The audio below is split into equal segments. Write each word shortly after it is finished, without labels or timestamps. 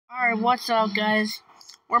Alright, what's up, guys?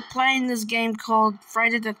 We're playing this game called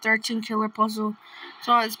Friday the 13th Killer Puzzle.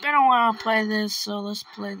 So it's been a while to play this, so let's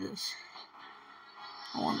play this.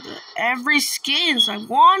 I want every skins. I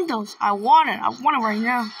want those. I want it. I want it right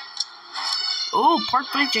now. Oh, part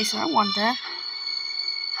 3 Jason. I want that.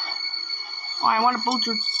 Oh, I want a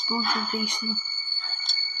Boozer Jason.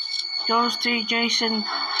 Those 3 Jason.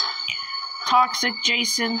 Toxic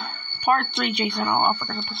Jason. Part 3 Jason. Oh, I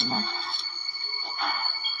forgot to put them there.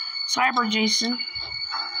 Cyber Jason,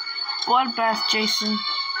 Bloodbath Jason,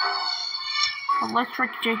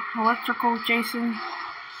 Electrical Jason,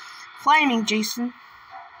 Flaming Jason,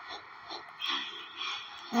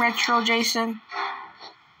 Retro Jason,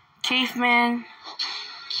 Caveman,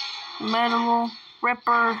 Metal,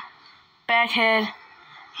 Ripper, Baghead,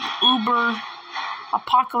 Uber,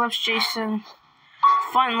 Apocalypse Jason,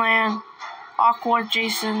 Funland, Aqua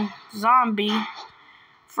Jason, Zombie,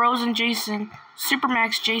 Frozen Jason,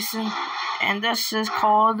 Supermax Jason, and this is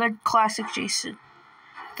called the Classic Jason.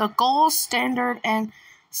 The gold, standard, and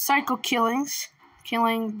cycle killings.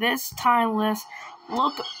 Killing this timeless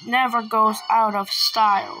look never goes out of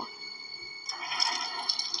style.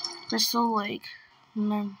 Crystal Lake.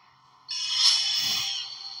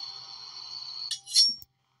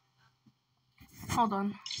 Hold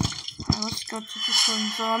on. Right, let's go to this one.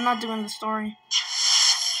 So I'm not doing the story.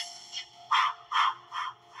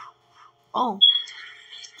 Oh.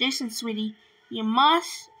 Jason, sweetie, you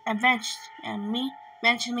must avenge me.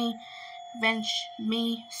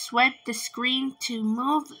 Swipe the screen to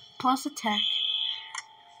move plus attack.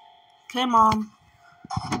 Okay, Mom.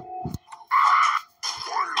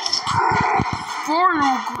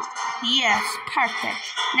 Yes,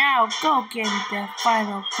 perfect. Now go get the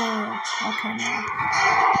final goal. Okay, now.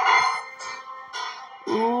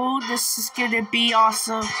 Ooh, this is gonna be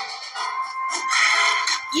awesome.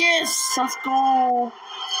 Yes, let's go.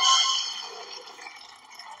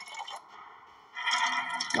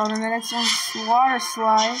 Go to the next one, water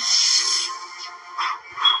slide.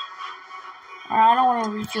 Alright, I don't want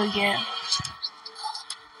to refill yet.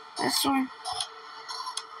 This one.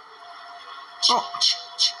 Oh,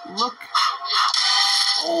 look.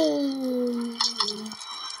 Oh.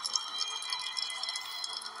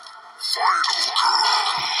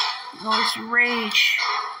 Nice rage.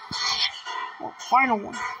 Oh, final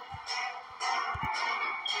one.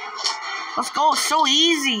 Let's go, it's so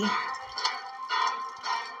easy.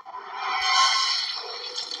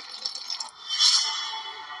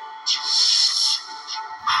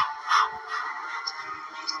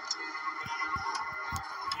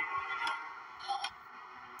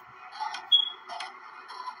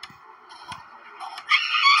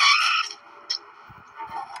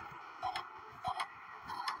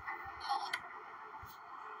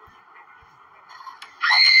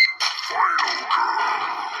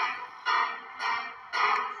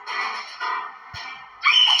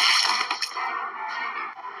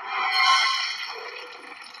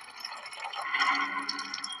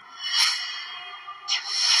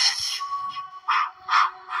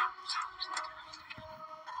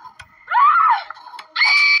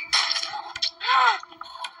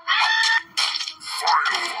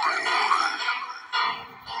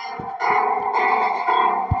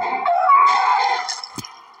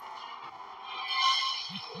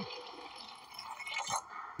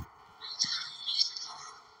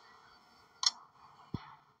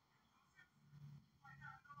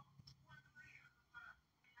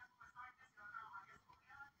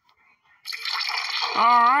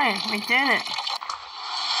 Alright, we did it.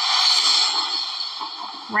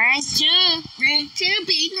 Rank 2,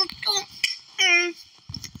 baby, let's go.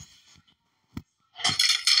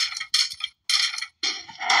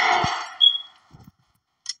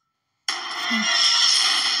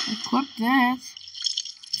 Equip that.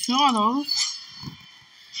 2 of those.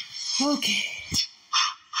 Okay.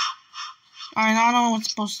 Alright, now I don't know what it's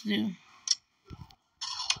supposed to do.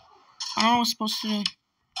 I don't know what it's supposed to do.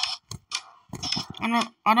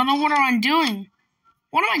 I don't know what am I doing.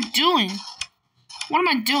 What am I doing? What am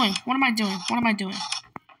I doing? What am I doing? What am I doing?